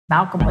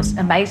Malcolm was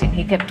amazing.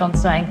 He kept on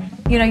saying,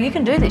 you know, you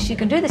can do this, you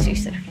can do this. I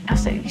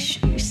said,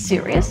 are you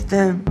serious?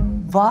 The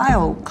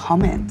vile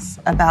comments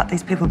about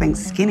these people being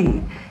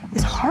skinny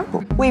is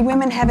horrible. We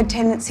women have a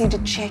tendency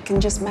to check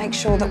and just make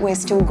sure that we're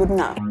still good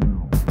enough.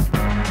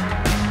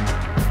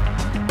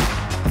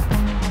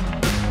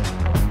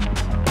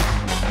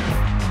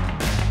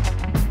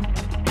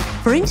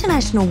 For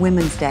International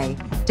Women's Day,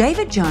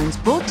 David Jones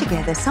brought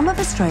together some of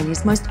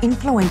Australia's most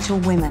influential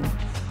women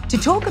to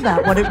talk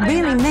about what it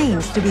really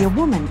means to be a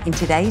woman in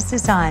today's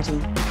society.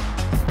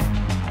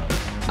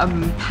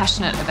 I'm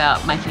passionate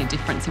about making a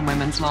difference in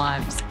women's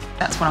lives.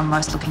 That's what I'm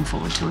most looking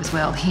forward to as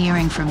well,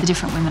 hearing from the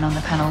different women on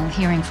the panel,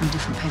 hearing from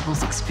different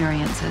people's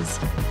experiences.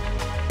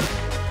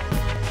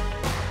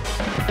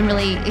 I'm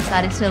really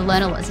excited to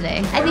learn a lot today.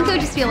 I think it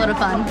would just be a lot of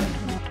fun.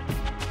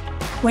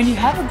 When you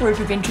have a group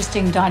of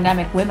interesting,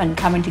 dynamic women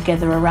coming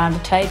together around a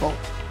table,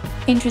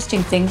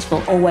 interesting things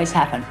will always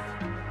happen.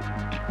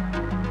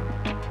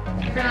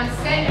 Everyone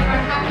set,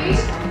 everyone happy?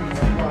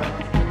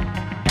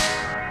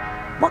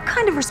 What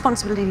kind of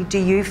responsibility do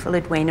you feel,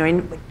 Edwina,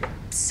 in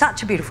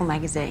such a beautiful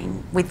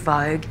magazine with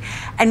Vogue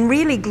and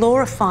really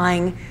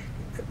glorifying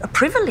a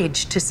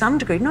privilege to some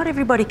degree? Not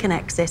everybody can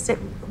access it.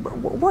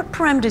 What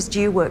parameters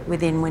do you work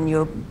within when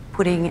you're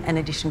putting an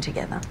edition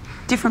together?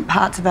 Different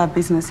parts of our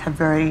business have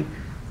very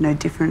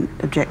different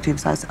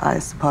objectives, I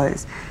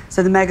suppose.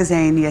 So the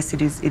magazine, yes,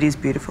 it is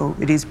beautiful.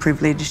 It is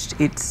privileged.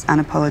 It's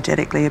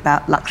unapologetically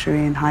about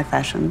luxury and high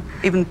fashion.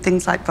 Even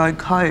things like Vogue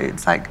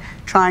codes, like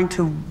trying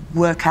to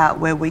work out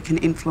where we can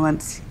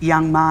influence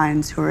young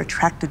minds who are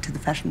attracted to the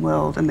fashion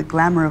world and the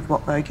glamour of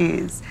what Vogue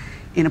is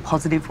in a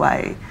positive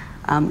way,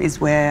 is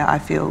where I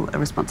feel a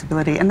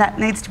responsibility. And that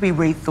needs to be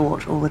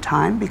rethought all the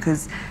time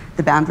because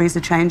the boundaries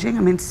are changing.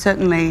 I mean,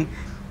 certainly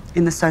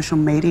in the social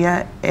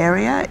media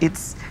area,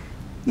 it's,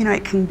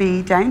 it can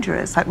be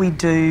dangerous. Like we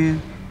do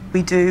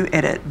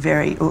edit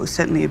or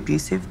certainly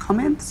abusive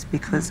comments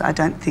because I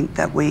don't think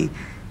that we're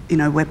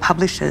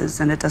publishers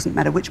and it doesn't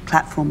matter which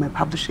platform we're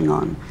publishing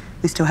on,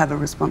 we still have a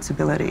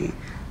responsibility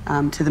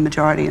to the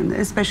majority and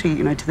especially,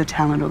 to the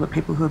talent or the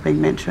people who are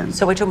being mentioned.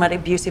 So we're talking about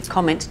abusive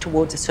comments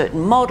towards a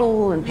certain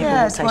model and people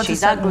will say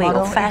she's ugly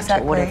or fat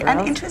or whatever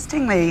And else.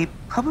 interestingly,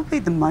 probably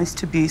the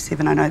most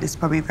abusive, and I know this is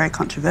probably very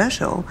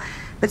controversial,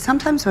 but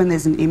sometimes when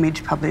there's an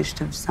image published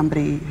of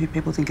somebody who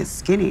people think is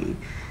skinny,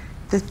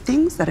 the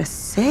things that are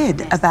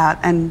said about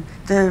and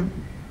the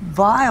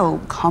vile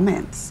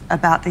comments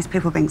about these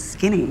people being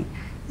skinny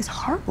is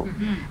horrible.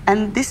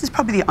 And this is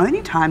probably the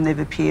only time they've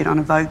appeared on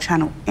a Vogue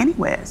channel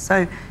anywhere.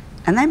 So,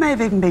 and they may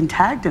have even been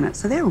tagged in it,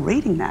 so they're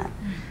reading that.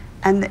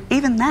 And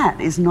even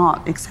that is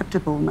not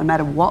acceptable no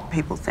matter what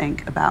people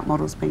think about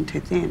models being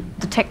too thin.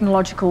 The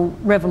technological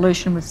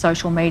revolution with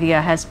social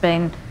media has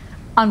been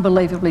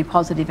unbelievably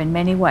positive in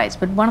many ways,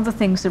 but one of the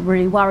things that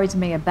really worries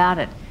me about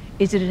it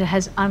is that it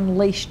has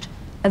unleashed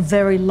a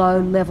very low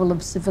level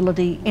of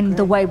civility in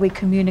the way we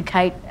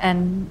communicate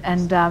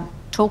and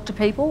talk to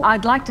people.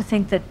 I'd like to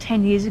think that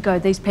 10 years ago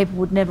these people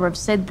would never have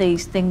said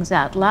these things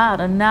out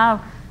loud, and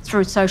now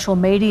through social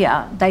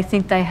media they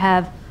think they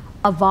have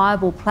a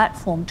viable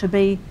platform to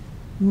be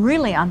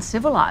really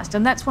uncivilised.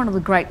 And that's one of the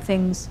great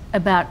things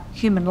about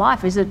human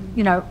life is that,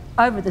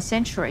 over the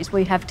centuries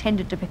we have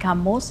tended to become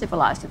more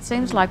civilised. It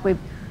seems like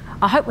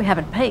I hope we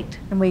haven't peaked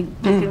and we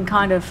can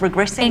kind of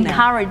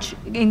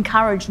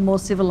encourage more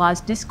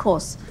civilised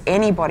discourse.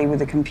 Anybody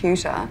with a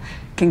computer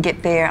can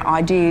get their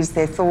ideas,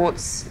 their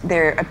thoughts,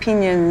 their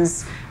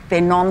opinions,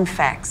 their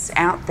non-facts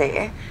out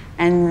there,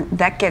 and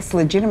that gets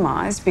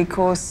legitimised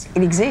because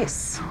it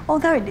exists.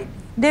 Although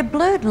they're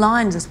blurred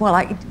lines as well.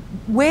 Like,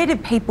 where do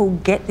people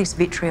get this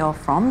vitriol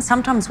from?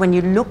 Sometimes when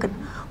you look at,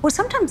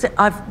 sometimes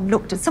I've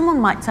looked at, someone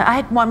might say, I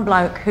had one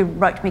bloke who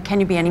wrote to me, can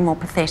you be any more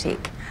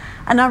pathetic?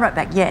 And I wrote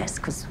back, yes,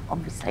 because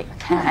obviously I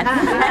can.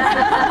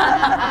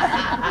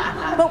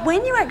 But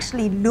when you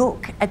actually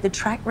look at the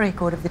track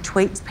record of the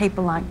tweets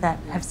people like that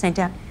have sent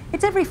out,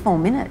 it's every 4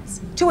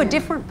 minutes to a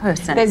different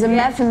person. There's a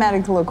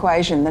mathematical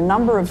equation. The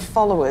number of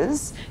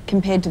followers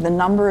compared to the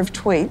number of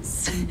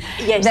tweets,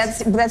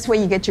 yes. that's where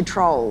you get your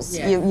trolls.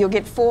 Yeah. You'll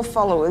get 4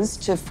 followers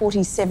to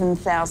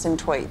 47,000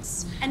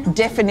 tweets.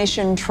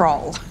 Definition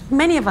troll.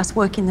 Many of us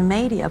work in the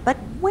media, but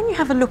when you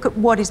have a look at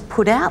what is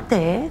put out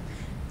there,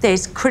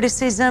 there's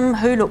criticism,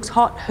 who looks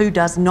hot, who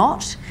does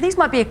not. These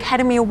might be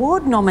Academy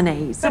Award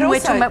nominees, and we're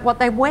talking about what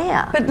they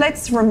wear. But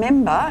let's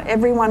remember,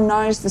 everyone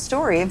knows the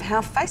story of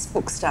how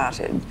Facebook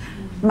started.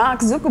 Mark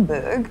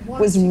Zuckerberg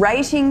was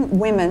rating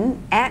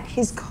women at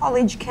his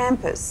college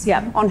campus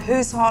on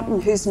who's hot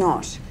and who's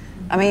not.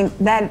 I mean,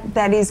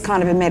 that is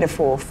kind of a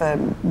metaphor for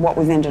what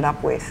we've ended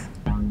up with.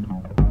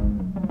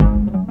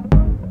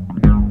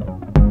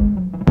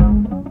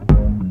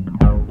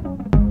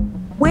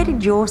 Where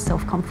did your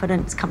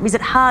self-confidence come? Is it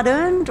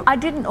hard-earned? I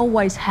didn't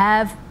always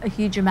have a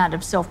huge amount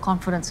of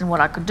self-confidence in what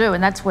I could do,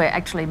 and that's where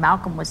actually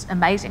Malcolm was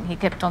amazing. He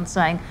kept on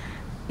saying,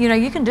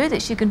 you can do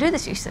this, you can do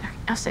this. I said,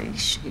 are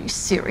you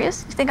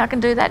serious? You think I can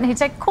do that? And he'd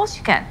say, of course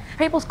you can.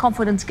 People's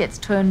confidence gets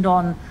turned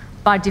on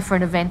by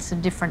different events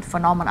and different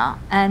phenomena,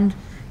 and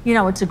you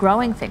know, it's a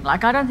growing thing.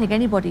 Like, I don't think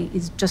anybody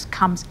just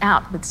comes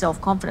out with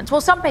self-confidence.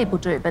 Well, some people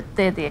do, but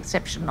they're the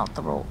exception, not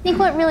the rule. I think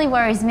what really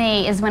worries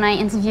me is when I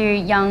interview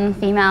young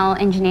female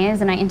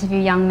engineers and I interview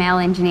young male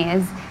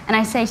engineers, and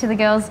I say to the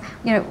girls,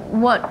 you know,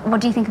 what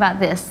do you think about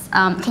this?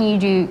 Can you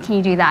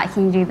do that?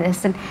 Can you do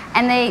this? And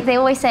they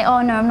always say,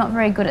 oh no, I'm not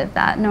very good at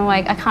that. No,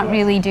 I can't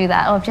really do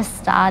that. Oh, I've just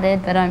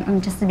started, but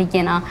I'm just a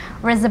beginner.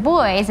 Whereas the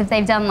boys, if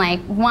they've done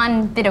like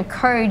one bit of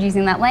code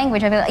using that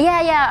language, I'd be like,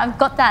 yeah, I've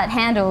got that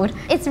handled.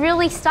 It's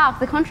really stark,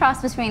 the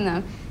contrast between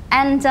them.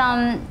 And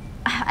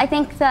I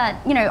think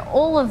that, you know,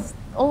 all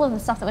of the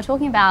stuff that we're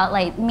talking about,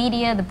 like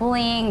media, the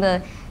bullying,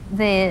 the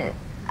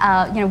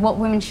you know, what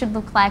women should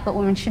look like, what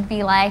women should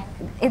be like,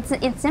 it's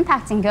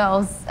impacting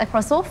girls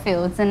across all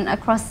fields and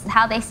across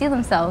how they see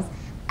themselves.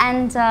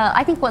 And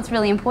I think what's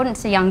really important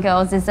to young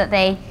girls is that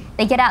they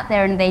get out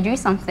there and they do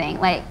something,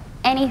 like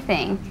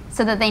anything,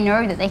 so that they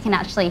know that they can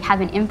actually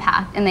have an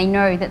impact, and they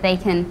know that they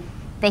can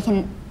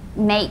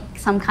make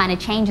some kind of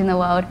change in the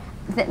world.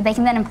 They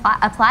can then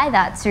apply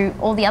that to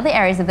all the other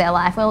areas of their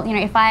life. Well, you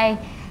know,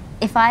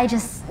 if I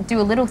just do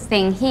a little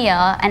thing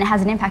here and it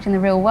has an impact in the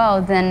real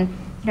world, then,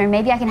 you know,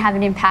 maybe I can have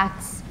an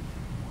impact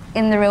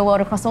in the real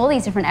world across all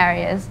these different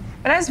areas.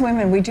 But as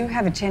women, we do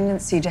have a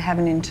tendency to have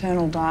an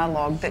internal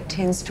dialogue that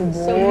tends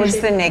towards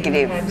the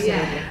negative.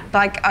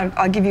 Like,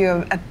 I'll give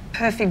you a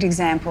perfect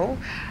example.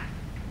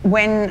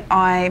 When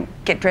I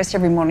get dressed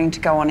every morning to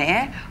go on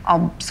air,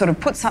 I'll sort of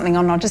put something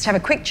on, I'll just have a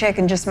quick check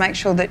and just make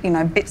sure that, you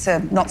know, bits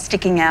are not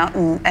sticking out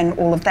and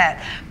all of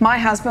that. My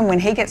husband, when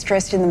he gets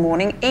dressed in the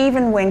morning,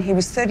 even when he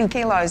was 30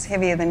 kilos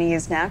heavier than he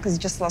is now, because he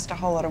just lost a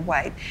whole lot of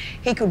weight,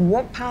 he could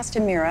walk past a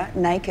mirror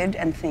naked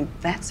and think,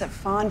 that's a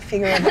fine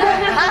figure of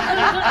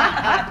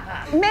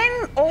eight.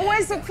 Men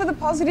always look for the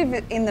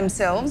positive in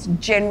themselves,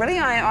 generally.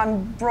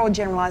 I'm broad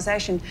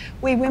generalisation.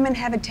 We women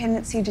have a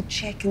tendency to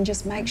check and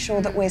just make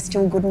sure that we're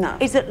still good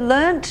enough. Is it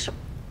learnt,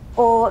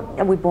 or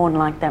are we born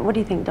like that? What do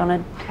you think,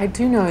 Donna? I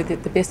do know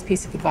that the best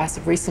piece of advice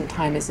of recent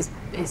time is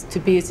to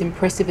be as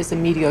impressive as a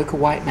mediocre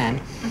white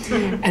man.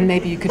 And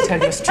maybe you could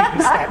tell your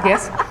students that,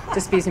 yes?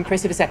 Just be as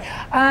impressive as that.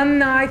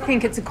 I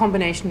think it's a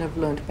combination of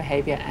learned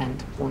behaviour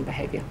and born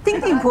behaviour. I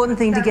think the important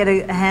thing to get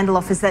a handle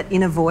off is that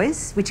inner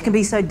voice, which can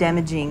be so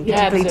damaging,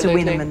 particularly to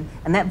women.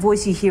 And that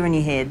voice you hear in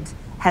your head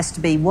has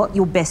to be what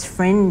your best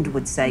friend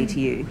would say to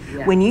you.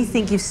 When you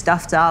think you've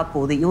stuffed up,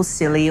 or that you're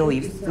silly,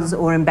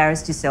 or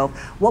embarrassed yourself,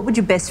 what would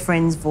your best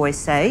friend's voice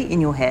say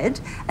in your head?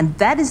 And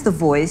that is the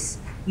voice.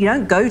 You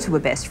don't go to a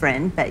best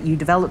friend, but you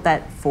develop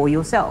that for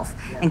yourself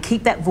and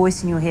keep that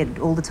voice in your head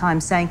all the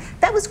time saying,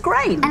 that was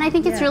great. And I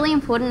think it's really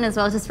important as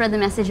well to spread the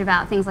message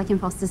about things like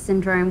imposter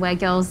syndrome, where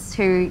girls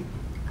who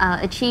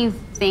achieve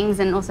things,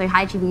 and also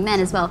high-achieving men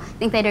as well,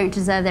 think they don't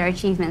deserve their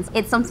achievements.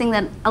 It's something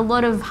that a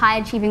lot of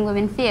high-achieving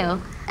women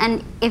feel.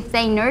 And if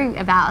they know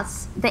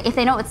if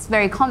they know it's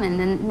very common,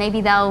 then maybe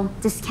they'll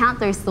discount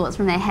those thoughts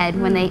from their head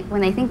when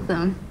they think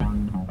them.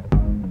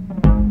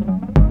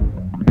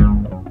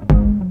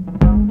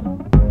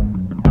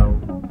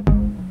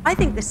 I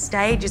think the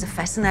stage is a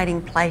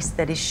fascinating place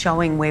that is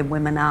showing where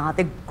women are.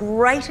 The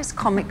greatest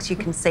comics you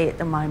can see at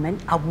the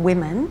moment are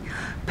women,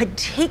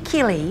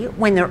 particularly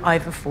when they're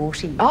over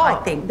 40, I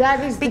think.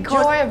 That is the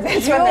joy of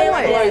this. There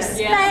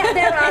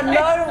are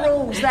no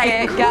rules.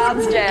 They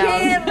guards down.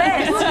 Care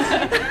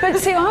less. But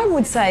see, I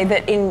would say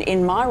that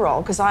in my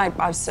role, because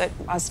I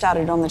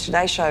started on the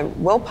Today Show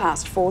well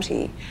past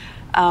 40,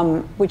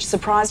 which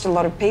surprised a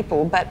lot of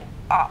people, but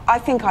I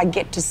think I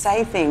get to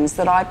say things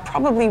that I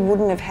probably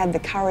wouldn't have had the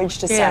courage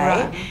to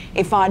say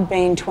if I'd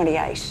been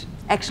 28.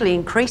 Actually,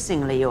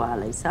 increasingly you are,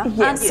 Lisa.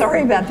 Yeah,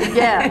 sorry about that.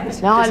 Yeah.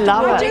 No, I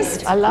love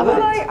it. I love it.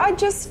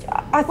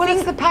 I think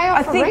it's the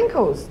payoff for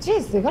wrinkles.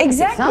 Jeez, they've got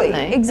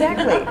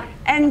exactly.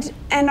 And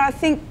I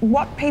think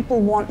what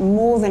people want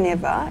more than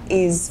ever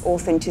is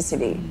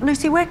authenticity.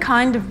 Lucy, we're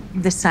kind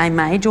of the same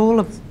age, all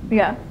of...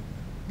 Yeah.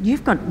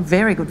 You've got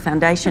very good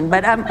foundation,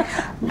 but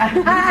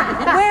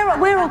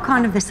we're all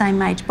kind of the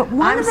same age. But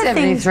I'm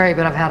 73,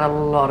 but I've had a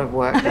lot of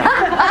work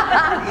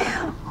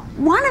done.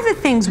 One of the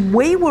things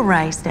we were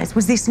raised as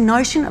was this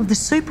notion of the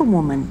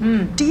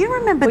superwoman. Do you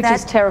remember that?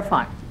 Which is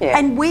terrifying. Yeah.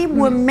 And we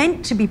were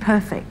meant to be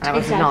perfect. That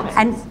was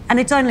nonsense. And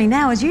it's only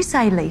now, as you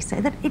say,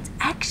 Lisa, that it's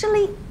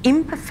actually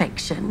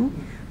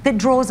imperfection that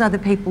draws other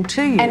people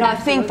to you. And I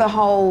think the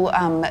whole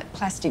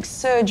plastic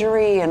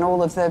surgery and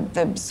all of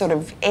the sort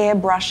of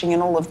airbrushing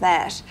and all of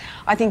that,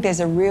 I think there's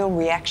a real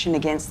reaction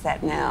against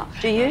that now.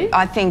 Do you?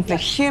 I think the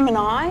human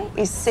eye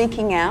is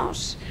seeking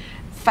out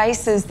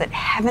faces that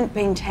haven't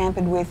been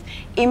tampered with,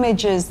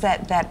 images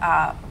that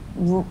are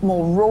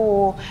more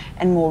raw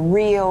and more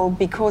real,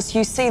 because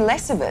you see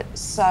less of it,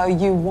 so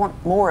you want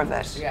more of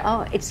it. Yeah.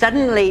 Oh, it's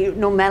suddenly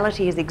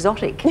normality is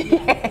exotic.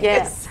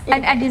 Yes.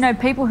 And you know,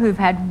 people who've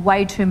had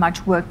way too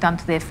much work done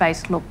to their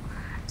face look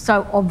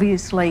so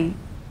obviously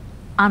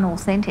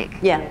unauthentic.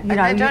 Yeah. You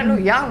know, they don't look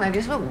young, they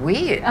just look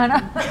weird. I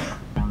know.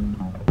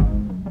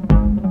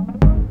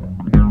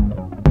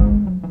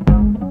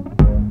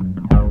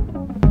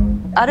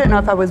 I don't know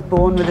if I was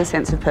born with a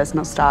sense of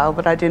personal style,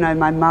 but I do know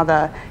my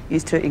mother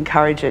used to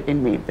encourage it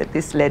in me. But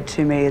this led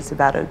to me as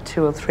about a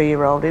 2 or 3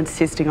 year old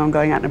insisting on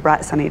going out on a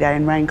bright sunny day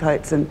in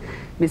raincoats and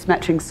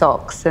mismatching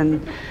socks.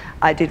 And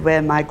I did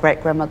wear my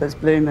great-grandmother's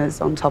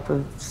bloomers on top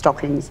of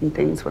stockings and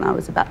things when I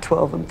was about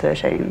 12 and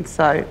 13.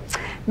 So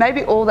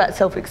maybe all that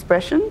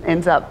self-expression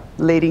ends up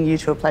leading you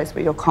to a place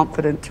where you're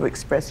confident to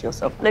express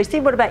yourself.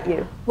 Lucy, what about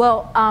you?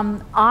 Well,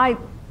 I,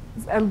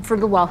 for a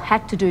little while,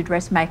 had to do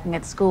dressmaking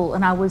at school,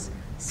 and I was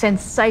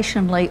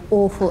sensationally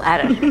awful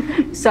at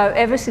it. So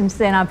ever since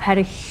then, I've had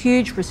a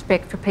huge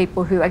respect for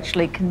people who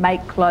actually can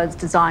make clothes,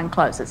 design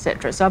clothes,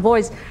 etc. So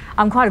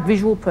I'm quite a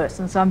visual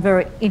person, so I'm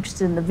very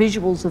interested in the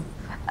visuals of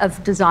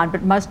design,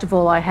 but most of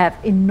all I have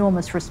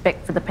enormous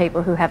respect for the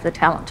people who have the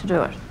talent to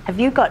do it. Have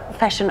you got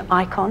fashion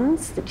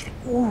icons that you think,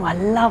 oh, I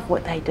love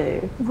what they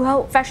do?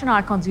 Well, fashion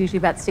icons are usually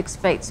about 6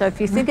 feet, so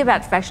if you think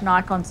about fashion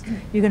icons,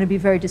 you're going to be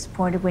very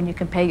disappointed when you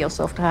compare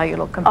yourself to how you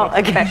look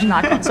compared to fashion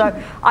icons. So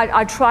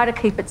I try to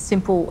keep it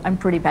simple and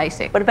pretty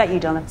basic. What about you,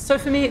 Donna? So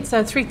for me, it's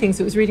 3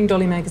 things. It was reading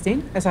Dolly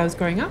magazine as I was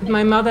growing up.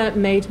 My mother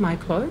made my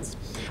clothes,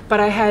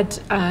 but I had,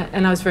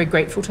 and I was very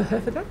grateful to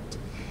her for that.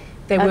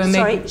 They were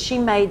sorry, she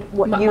made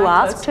what you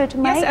asked her to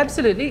make? Yes,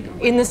 absolutely,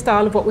 in the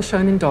style of what was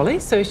shown in Dolly,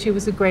 so she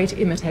was a great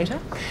imitator.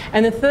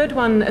 And a third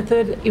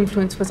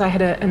influence was I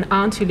had an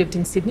aunt who lived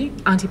in Sydney,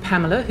 Auntie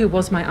Pamela, who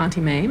was my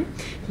Auntie Mame,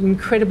 an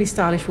incredibly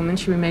stylish woman.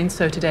 She remains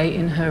so today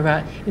in her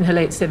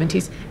late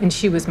 70s, and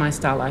she was my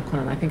style icon.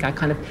 And I think I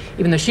kind of,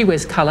 even though she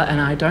wears colour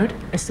and I don't,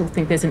 I still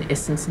think there's an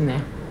essence in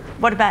there.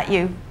 What about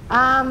you?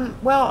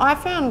 Well, I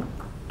found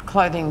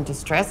clothing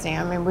distressing.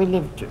 I mean, we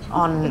lived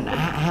on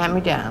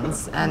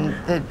hand-me-downs, and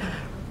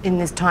in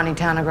this tiny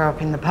town I grew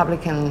up in, the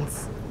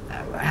publicans,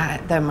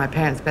 they were my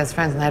parents' best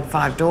friends, and they had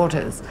 5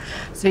 daughters.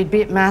 So you'd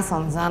be at Mass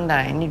on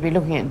Sunday and you'd be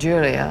looking at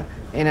Julia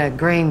in a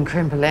green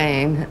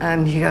crimpoline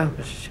and you go,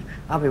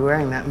 I'll be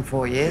wearing that in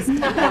 4 years.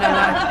 Because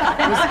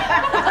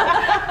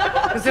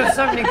there were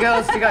so many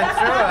girls to go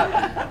through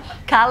it.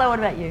 Carla, what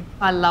about you?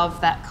 I love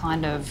that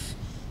kind of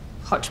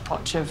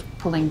hodgepodge of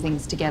pulling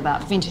things together.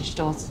 Vintage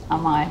stores are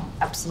my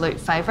absolute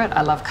favourite.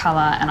 I love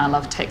colour and I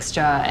love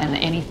texture, and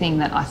anything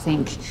that I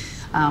think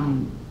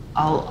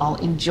I'll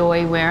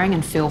enjoy wearing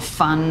and feel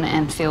fun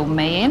and feel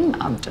me in,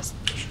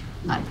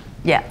 no.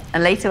 Yeah.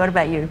 And Lisa, what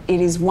about you? It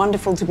is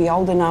wonderful to be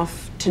old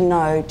enough to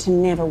know to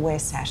never wear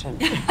satin.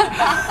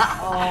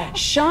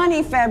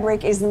 Shiny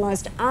fabric is the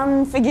most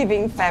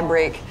unforgiving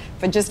fabric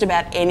for just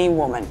about any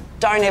woman.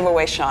 Don't ever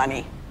wear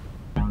shiny.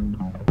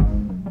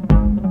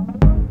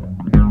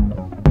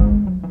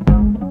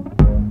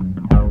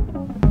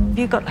 Have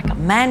you got like a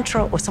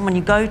mantra or someone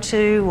you go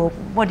to, or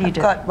what do you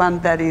do? I've got one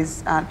that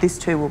is, this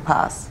too will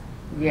pass.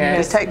 Yes.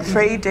 Just take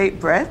 3 deep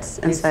breaths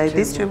and say,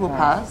 this too will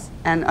pass,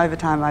 and over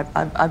time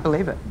I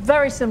believe it.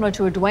 Very similar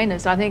to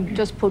Edwina's. I think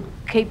just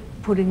keep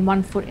putting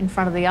one foot in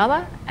front of the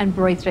other and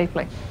breathe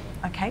deeply.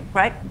 Okay,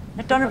 great.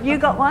 Donna, have you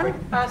got one?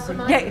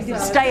 Yeah,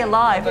 stay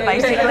alive,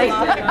 basically.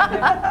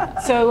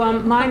 So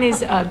mine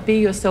is be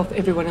yourself,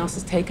 everyone else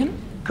is taken.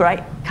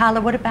 Great.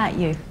 Carla, what about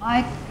you?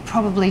 I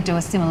probably do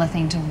a similar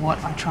thing to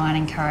what I try and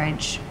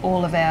encourage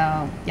all of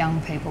our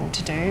young people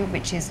to do,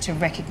 which is to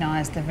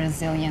recognise the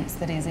resilience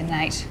that is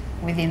innate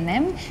within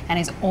them and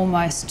is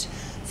almost,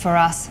 for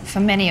us, for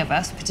many of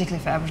us,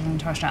 particularly for Aboriginal and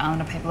Torres Strait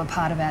Islander people, a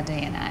part of our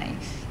DNA.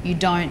 You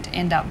don't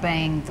end up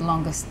being the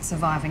longest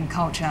surviving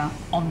culture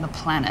on the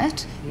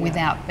planet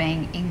without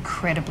being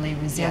incredibly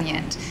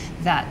resilient.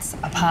 That's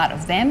a part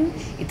of them.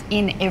 It's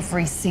in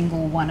every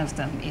single one of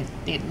them.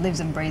 It lives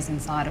and breathes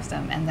inside of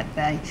them, and that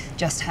they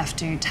just have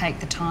to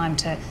take the time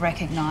to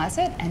recognise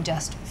it and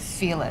just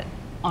feel it,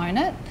 own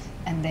it,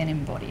 and then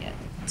embody it.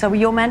 So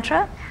your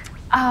mantra?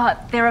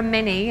 There are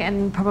many,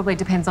 and probably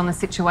depends on the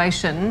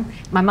situation.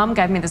 My mum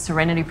gave me the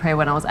Serenity Prayer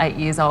when I was 8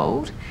 years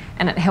old,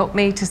 and it helped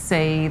me to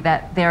see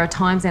that there are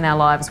times in our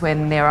lives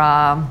when there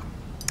are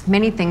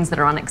many things that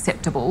are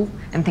unacceptable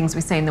and things we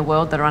see in the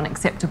world that are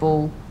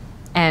unacceptable,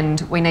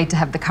 and we need to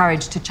have the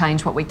courage to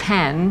change what we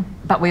can,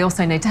 but we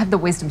also need to have the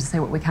wisdom to see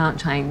what we can't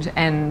change.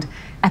 And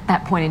at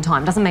that point in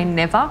time, doesn't mean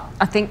never.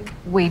 I think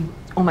we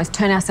almost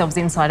turn ourselves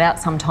inside out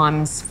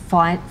sometimes,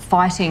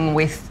 fighting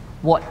with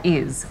what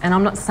is. And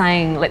I'm not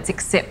saying let's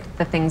accept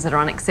the things that are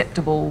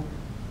unacceptable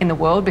in the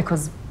world,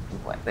 because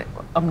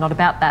I'm not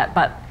about that,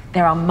 but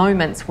there are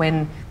moments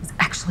when there's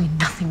actually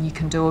nothing you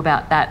can do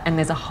about that, and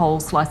there's a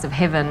whole slice of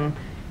heaven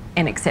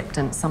in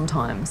acceptance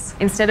sometimes.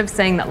 Instead of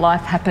seeing that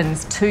life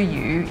happens to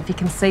you, if you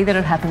can see that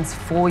it happens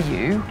for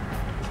you,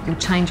 you'll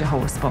change your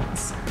whole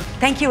response.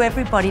 Thank you,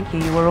 everybody.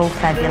 You were all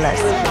fabulous.